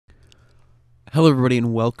Hello everybody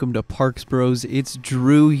and welcome to Parks Bros. It's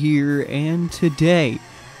Drew here, and today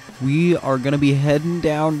we are going to be heading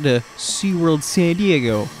down to SeaWorld San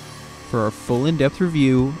Diego for our full in-depth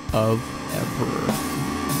review of Emperor.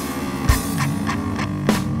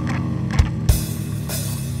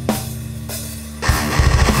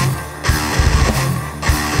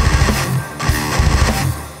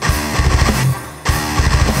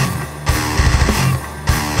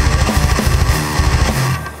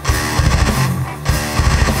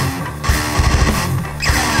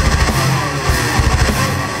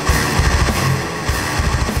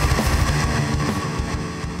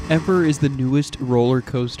 Emperor is the newest roller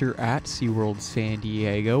coaster at SeaWorld San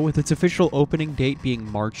Diego, with its official opening date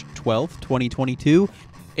being March 12th, 2022,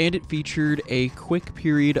 and it featured a quick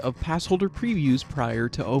period of pass holder previews prior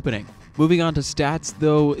to opening. Moving on to stats,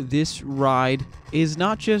 though, this ride is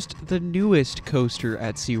not just the newest coaster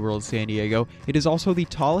at SeaWorld San Diego, it is also the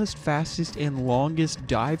tallest, fastest, and longest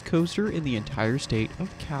dive coaster in the entire state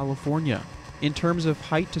of California. In terms of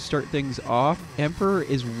height to start things off, Emperor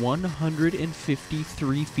is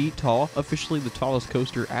 153 feet tall, officially the tallest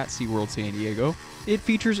coaster at SeaWorld San Diego. It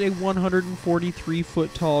features a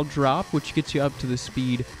 143-foot tall drop, which gets you up to the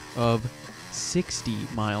speed of 60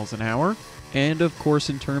 miles an hour. And of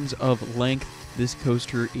course, in terms of length, this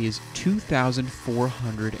coaster is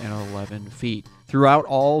 2,411 feet. Throughout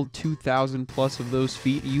all 2,000 plus of those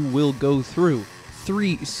feet, you will go through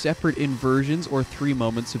 3 separate inversions, or 3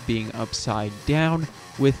 moments of being upside down,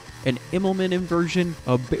 with an Immelman inversion,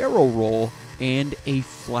 a barrel roll, and a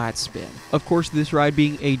flat spin. Of course, this ride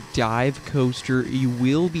being a dive coaster, you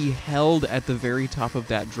will be held at the very top of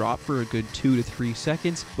that drop for a good 2 to 3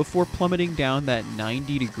 seconds before plummeting down that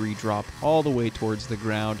 90-degree drop all the way towards the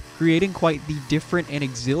ground, creating quite the different and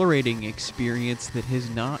exhilarating experience that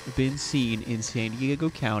has not been seen in San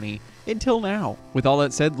Diego County until now. With all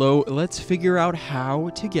that said, let's figure out how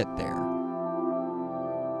to get there.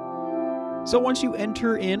 So once you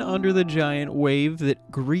enter in under the giant wave that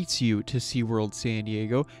greets you to SeaWorld San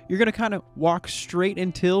Diego, you're going to kind of walk straight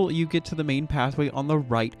until you get to the main pathway on the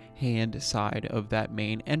right-hand side of that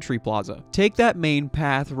main entry plaza. Take that main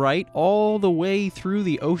path right all the way through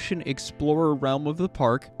the Ocean Explorer realm of the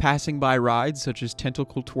park, passing by rides such as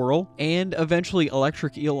Tentacle Twirl and eventually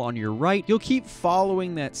Electric Eel on your right. You'll keep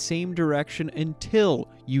following that same direction until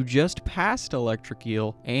you just passed Electric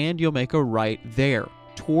Eel, and you'll make a right there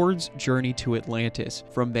towards Journey to Atlantis.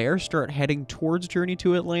 From there, start heading towards Journey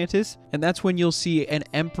to Atlantis, and that's when you'll see an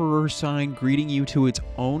Emperor sign greeting you to its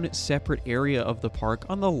own separate area of the park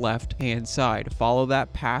on the left-hand side. Follow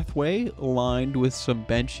that pathway lined with some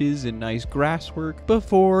benches and nice grass work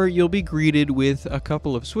before you'll be greeted with a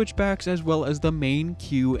couple of switchbacks as well as the main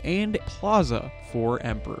queue and plaza for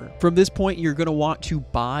Emperor. From this point, you're going to want to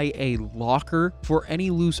buy a locker for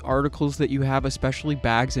any loose articles that you have, especially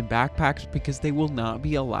bags and backpacks, because they will not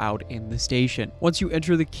be allowed in the station. Once you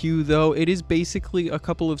enter the queue, though, it is basically a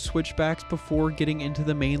couple of switchbacks before getting into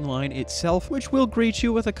the main line itself, which will greet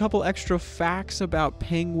you with a couple extra facts about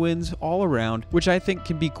penguins all around, which I think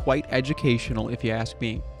can be quite educational if you ask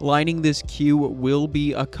me. Lining this queue will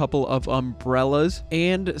be a couple of umbrellas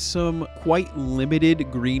and some quite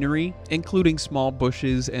limited greenery, including small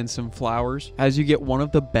bushes and some flowers, as you get one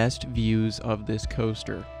of the best views of this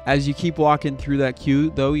coaster. As you keep walking through that queue,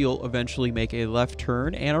 though, you'll eventually make a left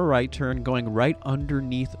turn and a right turn going right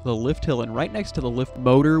underneath the lift hill and right next to the lift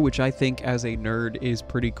motor, which I think as a nerd is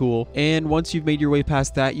pretty cool. And once you've made your way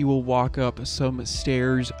past that, you will walk up some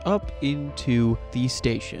stairs up into the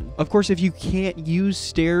station. Of course, if you can't use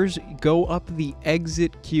stairs, go up the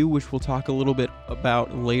exit queue, which we'll talk a little bit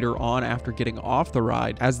about later on after getting off the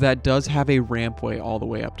ride, as that does have a rampway all the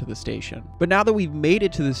way up to the station. But now that we've made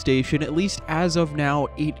it to the station, at least as of now,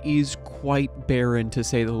 it is quite barren to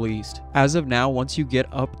say the least. As of now, once you get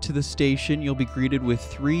up to the station, you'll be greeted with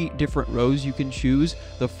 3 different rows you can choose: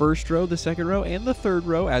 the first row, the second row, and the third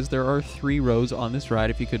row, as there are 3 rows on this ride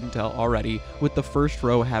if you couldn't tell already, with the first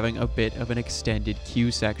row having a bit of an extended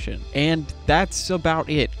queue section. And that's about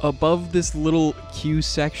it. Above this little queue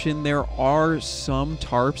section, there are some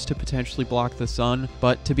tarps to potentially block the sun,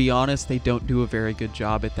 but to be honest, they don't do a very good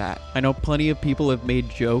job at that. I know plenty of people have made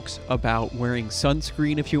jokes about wearing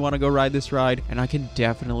sunscreen if you want to go ride this ride, and I can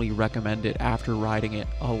definitely recommend it after riding riding it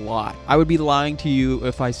a lot. I would be lying to you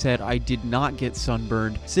if I said I did not get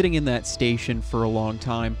sunburned sitting in that station for a long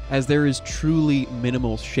time, as there is truly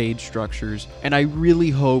minimal shade structures, and I really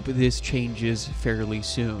hope this changes fairly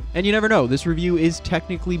soon. And you never know, this review is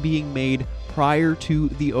technically being made prior to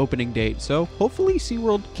the opening date, so hopefully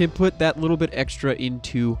SeaWorld can put that little bit extra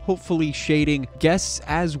into hopefully shading guests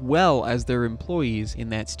as well as their employees in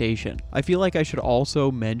that station. I feel like I should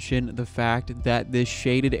also mention the fact that this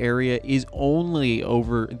shaded area is only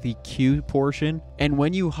over the queue portion, and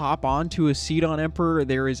when you hop onto a seat on Emperor,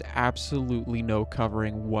 there is absolutely no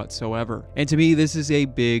covering whatsoever. And to me, this is a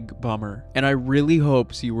big bummer, and I really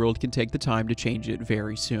hope SeaWorld can take the time to change it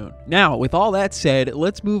very soon. Now, with all that said,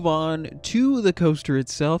 let's move on to the coaster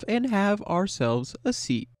itself and have ourselves a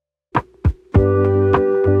seat.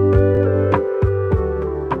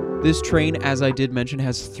 This train, as I did mention,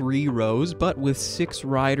 has 3 rows, but with 6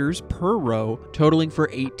 riders per row, totaling for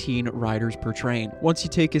 18 riders per train. Once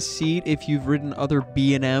you take a seat, if you've ridden other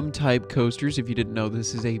B&M type coasters, if you didn't know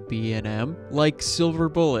this is a B&M, like Silver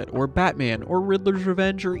Bullet or Batman or Riddler's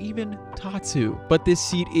Revenge or even Tatsu. But this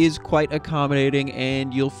seat is quite accommodating,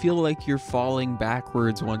 and you'll feel like you're falling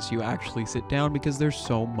backwards once you actually sit down because there's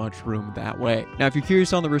so much room that way. Now, if you're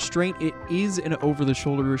curious on the restraint, it is an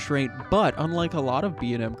over-the-shoulder restraint, but unlike a lot of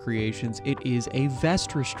B&M creations, it is a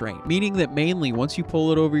vest restraint, meaning that mainly once you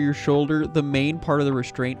pull it over your shoulder, the main part of the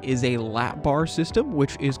restraint is a lap bar system,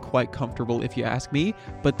 which is quite comfortable if you ask me,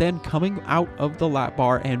 but then coming out of the lap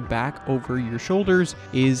bar and back over your shoulders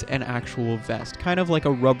is an actual vest, kind of like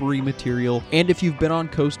a rubbery material. And if you've been on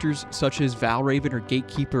coasters such as Valraven or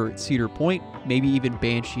Gatekeeper at Cedar Point, maybe even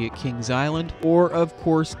Banshee at Kings Island, or of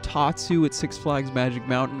course Tatsu at Six Flags Magic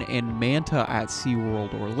Mountain and Manta at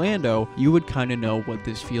SeaWorld Orlando, you would kind of know what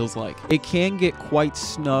this feels like. It can get quite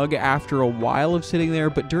snug after a while of sitting there,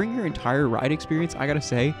 but during your entire ride experience, I gotta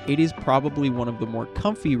say, it is probably one of the more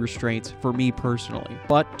comfy restraints for me personally.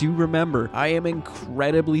 But do remember, I am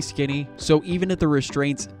incredibly skinny, so even at the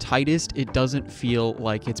restraint's tightest, it doesn't feel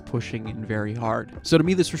like it's pushing in very hard. So to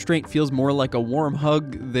me, this restraint feels more like a warm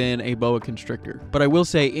hug than a boa constrictor. But I will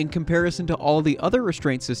say, in comparison to all the other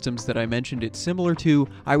restraint systems that I mentioned it's similar to,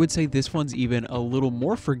 I would say this one's even a little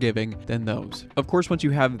more forgiving than those. Of course, once you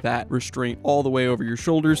have that restraint all the way over your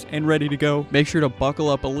shoulders and ready to go, make sure to buckle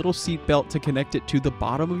up a little seat belt to connect it to the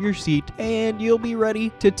bottom of your seat, and you'll be ready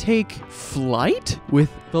to take flight with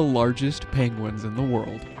the largest penguins in the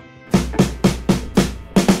world.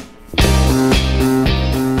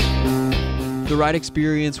 The ride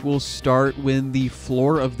experience will start when the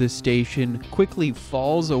floor of the station quickly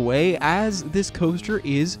falls away, as this coaster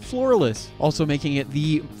is floorless, also making it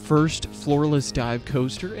the first floorless dive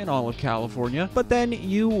coaster in all of California. But then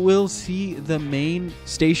you will see the main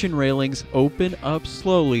station railings open up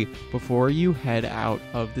slowly before you head out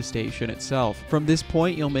of the station itself. From this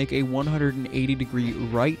point, you'll make a 180-degree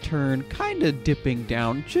right turn, kind of dipping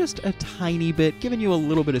down just a tiny bit, giving you a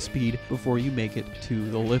little bit of speed before you make it to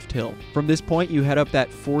the lift hill. From this point, you head up that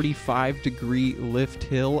 45-degree lift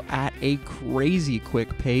hill at a crazy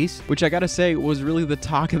quick pace, which I gotta say was really the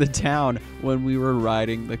talk of the town when we were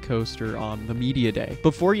riding the coaster on the media day.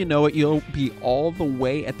 Before you know it, you'll be all the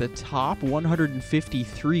way at the top,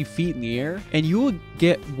 153 feet in the air, and you will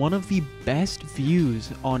get one of the best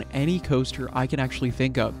views on any coaster I can actually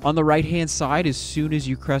think of. On the right-hand side, as soon as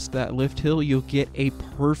you crest that lift hill, you'll get a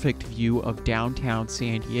perfect view of downtown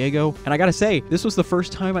San Diego. And I gotta say, this was the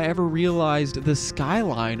first time I ever realized the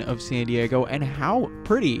skyline of San Diego and how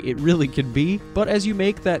pretty it really can be. But as you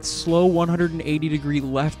make that slow 180-degree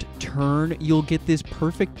left turn, you'll get this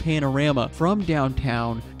perfect panorama from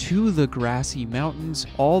downtown to the grassy mountains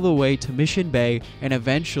all the way to Mission Bay, and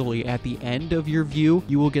eventually at the end of your view,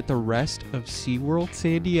 you will get the rest of SeaWorld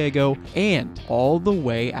San Diego and all the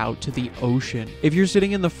way out to the ocean. If you're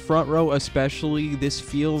sitting in the front row especially, this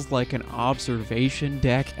feels like an observation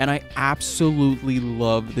deck, and I absolutely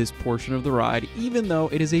love this portion of the ride, even though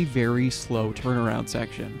it is a very slow turnaround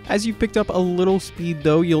section. As you've picked up a little speed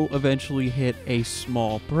though, you'll eventually hit a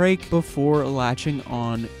small break before latching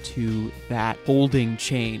on to that holding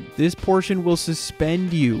chain. This portion will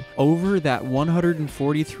suspend you over that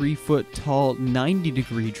 143-foot tall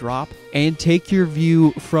 90-degree drop and take your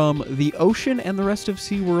view from the ocean and the rest of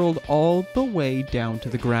SeaWorld all the way down to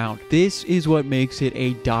the ground. This is what makes it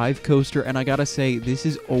a dive coaster, and I gotta say, this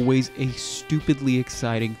is always a stupidly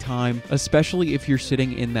exciting time, especially if you're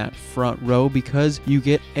sitting in that front row, because you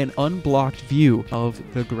get an unblocked view of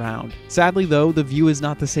the ground. Sadly though, the view is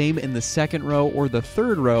not the same in the second row or the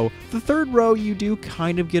third row. The third row, you do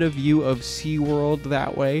kind of get a view of SeaWorld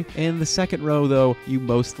that way. And the second row, though, you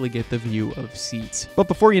mostly get the view of seats. But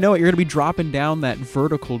before you know it, you're going to be dropping down that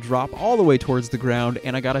vertical drop all the way towards the ground.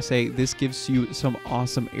 And I gotta say, this gives you some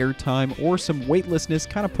awesome airtime or some weightlessness,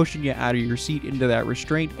 kind of pushing you out of your seat into that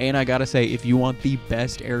restraint. And I gotta say, if you want the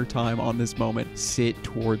best airtime on this moment, sit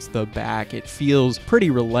towards the back. It feels pretty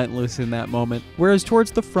relentless in that moment. Whereas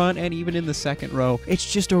towards the front and even in the second row,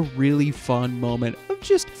 it's just a really fun moment of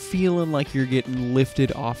just feeling like you're getting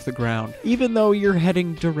lifted off the ground, even though you're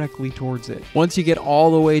heading directly towards it. Once you get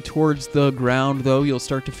all the way towards the ground, though, you'll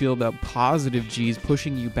start to feel the positive G's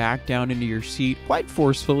pushing you back down into your seat quite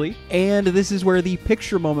forcefully. And this is where the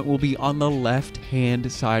picture moment will be on the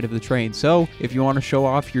left-hand side of the train. So if you want to show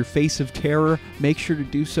off your face of terror, make sure to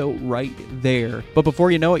do so right there. But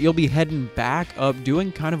before you know it, you'll be heading back up,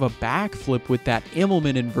 doing kind of a backflip with that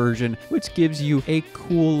Immelman inversion, which gives you a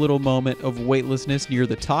cool little moment of weightlessness near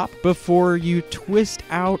the top before you twist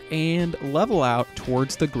out and level out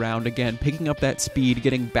towards the ground again, picking up that speed,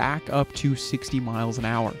 getting back up to 60 miles an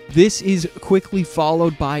hour. This is quickly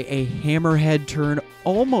followed by a hammerhead turn,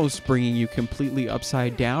 almost bringing you completely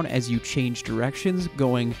upside down as you change directions,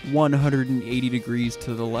 going 180 degrees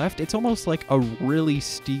to the left. It's almost like a really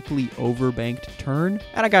steeply overbanked turn.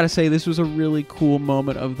 And I gotta say, this was a really cool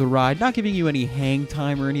moment of the ride, not giving you any hang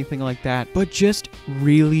time or anything like that, but just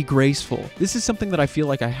really graceful. This is something that I feel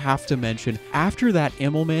like I have to mention. After that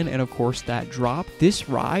Immelman and of course that drop, this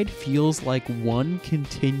ride feels like one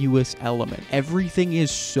continuous element. Everything is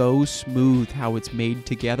so smooth how it's made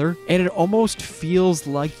together, and it almost feels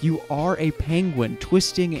like you are a penguin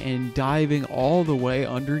twisting and diving all the way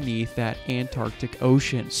underneath that Antarctic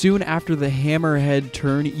Ocean. Soon after the hammerhead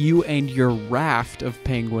turn, you and your raft of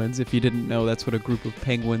penguins, if you didn't know, that's what a group of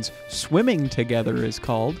penguins swimming together is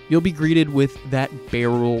called, you'll be greeted with that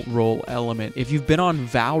barrel roll element. If you've been on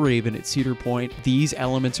Valraven at Cedar Point, these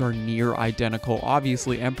elements are near identical.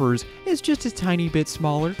 Obviously, Emperor's is just a tiny bit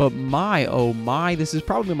smaller, but my, oh my, this is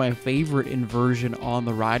probably my favorite inversion on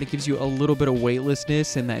the ride. It gives you a little bit of weightlessness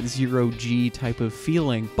and that zero G type of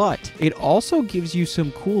feeling, but it also gives you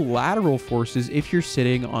some cool lateral forces if you're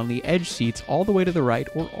sitting on the edge seats all the way to the right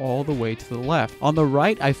or all the way to the left. On the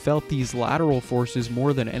right, I felt these lateral forces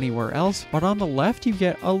more than anywhere else, but on the left, you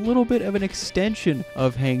get a little bit of an extension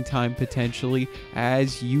of hang time potentially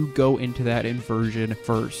as you go into that inversion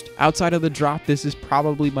first. Outside of the drop, this is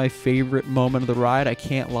probably my favorite moment of the ride, I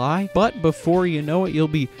can't lie, but before you know it, you'll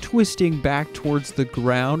be twisting back towards the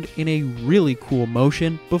ground in a really cool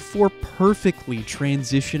motion before perfectly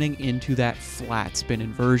transitioning into that flat spin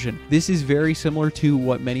inversion. This is very similar to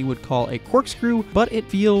what many would call a corkscrew, but it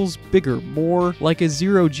feels bigger, more like a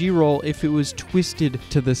zero G roll if it was twisted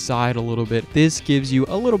to the side a little bit. This gives you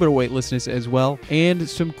a little bit of weightlessness as well, and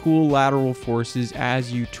some cool lateral forces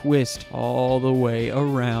as you twist all the way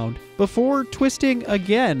around before twisting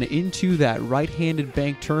again into that right-handed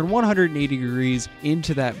bank turn 180 degrees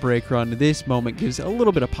into that brake run. This moment gives a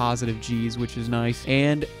little bit of positive G's, which is nice.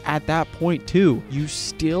 And at that point too, you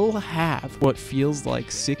still have what feels like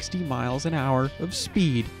 60 miles an hour of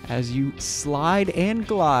speed as you slide and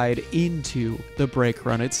glide into the brake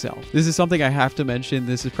run itself. This is something I have to mention.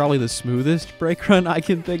 This is probably the smoothest brake run I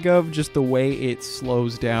can think of. Just the way it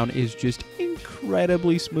slows down is just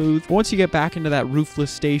incredibly smooth. Once you get back into that roofless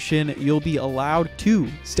station, you'll be allowed to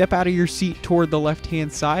step out of your seat toward the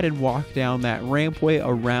left-hand side and walk down that rampway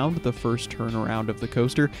around the first turnaround of the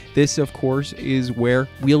coaster. This, of course, is where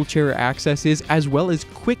wheelchair access is, as well as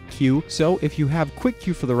quick queue. So if you have quick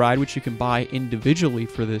queue for the ride, which you can buy individually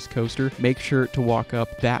for this coaster, make sure to walk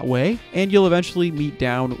up that way, and you'll eventually meet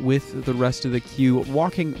down with the rest of the queue,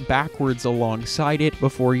 walking backwards alongside it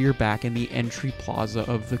before you're back in the entry plaza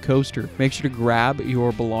of the coaster. Make sure to grab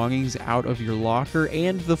your belongings out of your locker,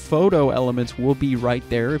 and the photo elements will be right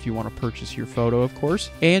there if you want to purchase your photo, of course.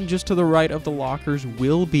 And just to the right of the lockers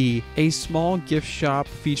will be a small gift shop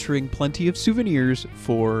featuring plenty of souvenirs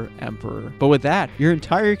for Emperor. But with that, your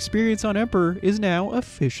entire experience on Emperor is now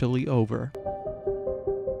officially over.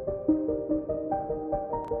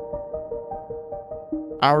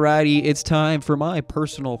 Alrighty, it's time for my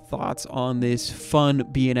personal thoughts on this fun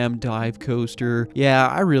B&M dive coaster. Yeah,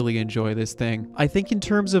 I really enjoy this thing. I think in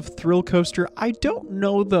terms of thrill coaster, I don't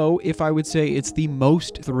know though if I would say it's the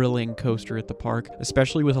most thrilling coaster at the park,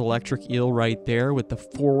 especially with Electric Eel right there with the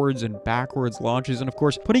forwards and backwards launches, and of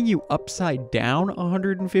course putting you upside down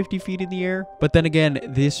 150 feet in the air. But then again,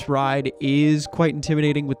 this ride is quite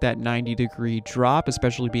intimidating with that 90-degree drop,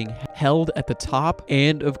 especially being held at the top,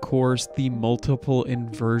 and of course the multiple inversions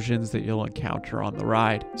inversions that you'll encounter on the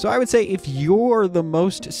ride. So I would say if you're the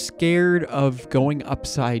most scared of going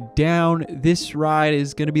upside down, this ride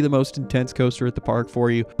is going to be the most intense coaster at the park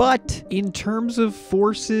for you. But in terms of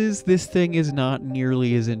forces, this thing is not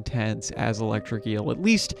nearly as intense as Electric Eel, at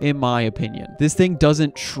least in my opinion. This thing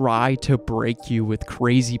doesn't try to break you with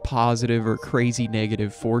crazy positive or crazy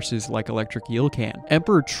negative forces like Electric Eel can.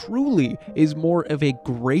 Emperor truly is more of a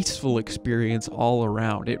graceful experience all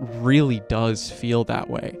around. It really does feel that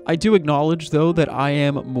way. I do acknowledge though that I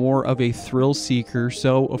am more of a thrill seeker,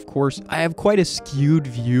 so of course I have quite a skewed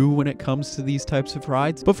view when it comes to these types of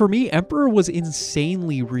rides, but for me, Emperor was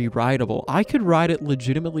insanely re-rideable. I could ride it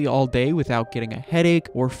legitimately all day without getting a headache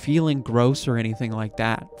or feeling gross or anything like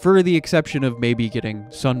that, for the exception of maybe getting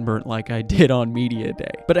sunburnt like I did on media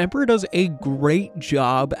day. But Emperor does a great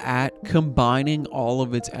job at combining all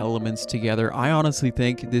of its elements together. I honestly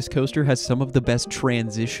think this coaster has some of the best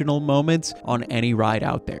transitional moments on any ride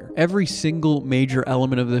out there. Every single major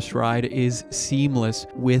element of this ride is seamless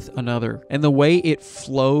with another, and the way it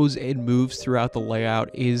flows and moves throughout the layout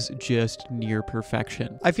is just near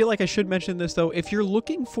perfection. I feel like I should mention this though, if you're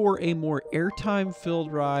looking for a more airtime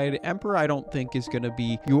filled ride, Emperor I don't think is going to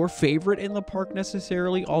be your favorite in the park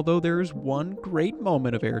necessarily, although there's one great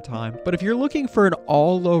moment of airtime. But if you're looking for an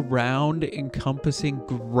all-around encompassing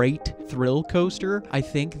great thrill coaster, I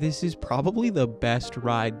think this is probably the best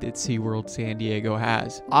ride that SeaWorld San Diego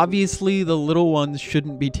has. Obviously, the little ones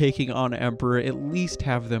shouldn't be taking on Emperor, at least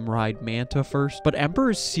have them ride Manta first, but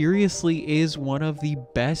Emperor seriously is one of the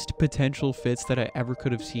best potential fits that I ever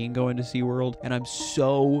could have seen go into SeaWorld, and I'm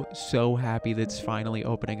so happy that's finally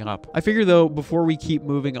opening up. I figure though, before we keep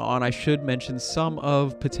moving on, I should mention some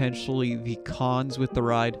of potentially the cons with the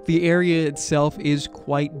ride. The area itself is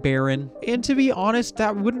quite barren, and to be honest,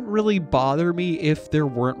 that wouldn't really bother me if there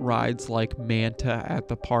weren't rides like Manta at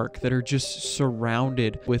the park that are just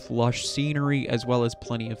surrounded with lush scenery as well as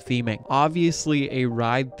plenty of theming. Obviously, a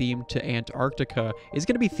ride themed to Antarctica is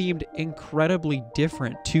going to be themed incredibly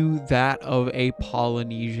different to that of a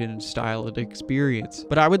Polynesian styled experience,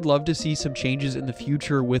 but I would love to see some changes in the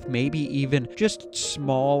future with maybe even just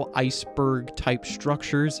small iceberg type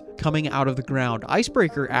structures coming out of the ground.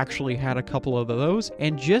 Icebreaker actually had a couple of those,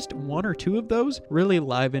 and just one or two of those really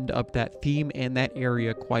livened up that theme and that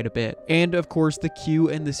area quite a bit. And of course, the queue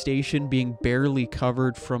and the station being barely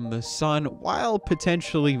covered from the sun, while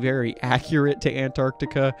potentially very accurate to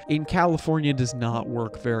Antarctica, in California does not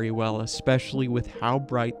work very well, especially with how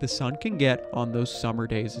bright the sun can get on those summer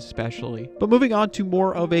days especially. But moving on to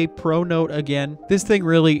more of a pro note again, this thing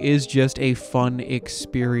really is just a fun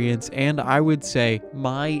experience, and I would say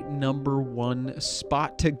my number one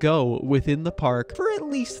spot to go within the park for at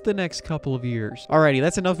least the next couple of years. Alrighty,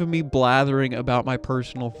 that's enough of me blathering about my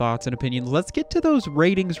personal thoughts and opinions. Let's get to those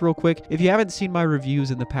ratings real quick. If you haven't seen my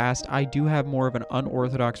reviews in the past, I do have more of an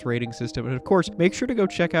unorthodox rating system, and of course, make sure to go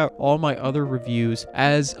check out all my other reviews,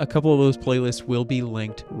 as a couple of those playlists will be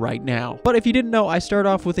linked right now. But if you didn't know, I start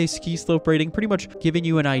off with a ski slope rating, pretty much giving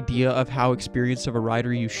you an idea of how experienced of a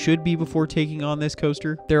rider you should be before taking on this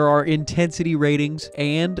coaster. There are intensity ratings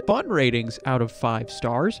and fun ratings out of 5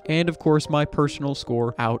 stars, and of course my personal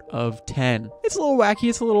score out of 10. It's a little wacky,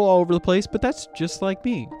 it's a little all over the place, but that's just like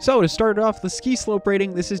me. So to start off, the ski slope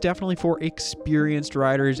rating, this is definitely for experienced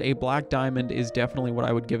riders. A black diamond is definitely what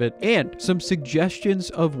I would give it, and some suggestions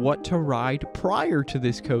of what to ride prior to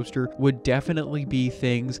this coaster would definitely be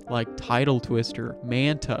things like Tidal Twister,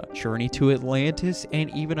 Manta, Journey to Atlantis, and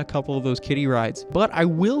even a couple of those kiddie rides. But I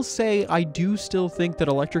will say I do still think that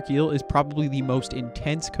Electric Eel is probably the most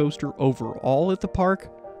intense coaster overall at the park.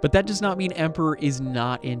 But that does not mean Emperor is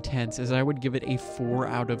not intense, as I would give it a 4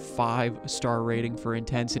 out of 5 star rating for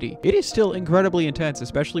intensity. It is still incredibly intense,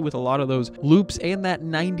 especially with a lot of those loops and that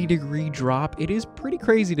 90-degree drop. It is pretty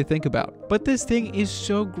crazy to think about. But this thing is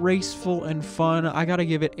so graceful and fun, I gotta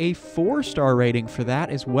give it a 4-star rating for that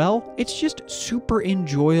as well. It's just super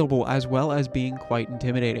enjoyable as well as being quite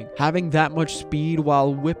intimidating. Having that much speed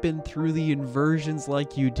while whipping through the inversions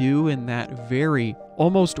like you do in that very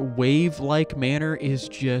almost wave-like manner is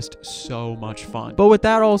just so much fun. But with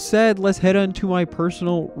that all said, let's head on to my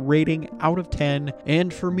personal rating out of 10.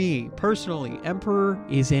 And for me, personally, Emperor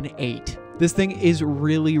is an 8. This thing is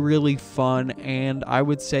really fun, and I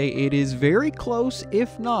would say it is very close,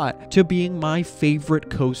 if not, to being my favorite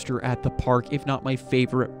coaster at the park, if not my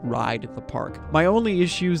favorite ride at the park. My only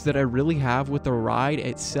issues that I really have with the ride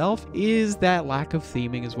itself is that lack of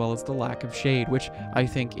theming as well as the lack of shade, which I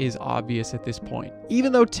think is obvious at this point.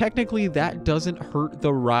 Even though technically that doesn't hurt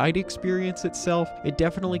the ride experience itself, it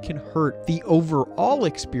definitely can hurt the overall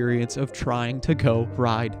experience of trying to go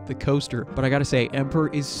ride the coaster. But I gotta say, Emperor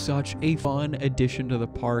is such a fun fun addition to the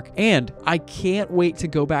park. And I can't wait to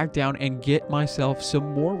go back down and get myself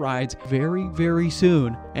some more rides very, very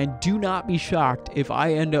soon. And do not be shocked if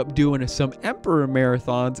I end up doing some Emperor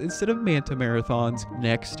marathons instead of Manta marathons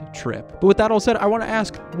next trip. But with that all said, I want to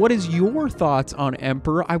ask, what is your thoughts on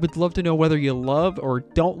Emperor? I would love to know whether you love or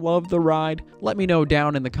don't love the ride. Let me know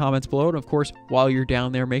down in the comments below. And of course, while you're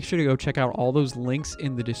down there, make sure to go check out all those links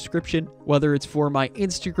in the description, whether it's for my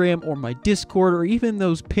Instagram or my Discord or even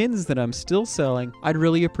those pins that I'm still selling. I'd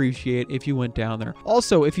really appreciate if you went down there.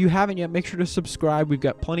 Also, if you haven't yet, make sure to subscribe. We've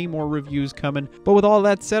got plenty more reviews coming. But with all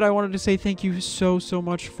that said, I wanted to say thank you so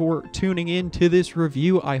much for tuning in to this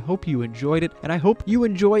review. I hope you enjoyed it, and I hope you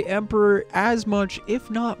enjoy Emperor as much,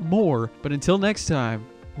 if not more. But until next time,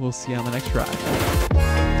 we'll see you on the next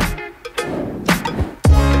ride.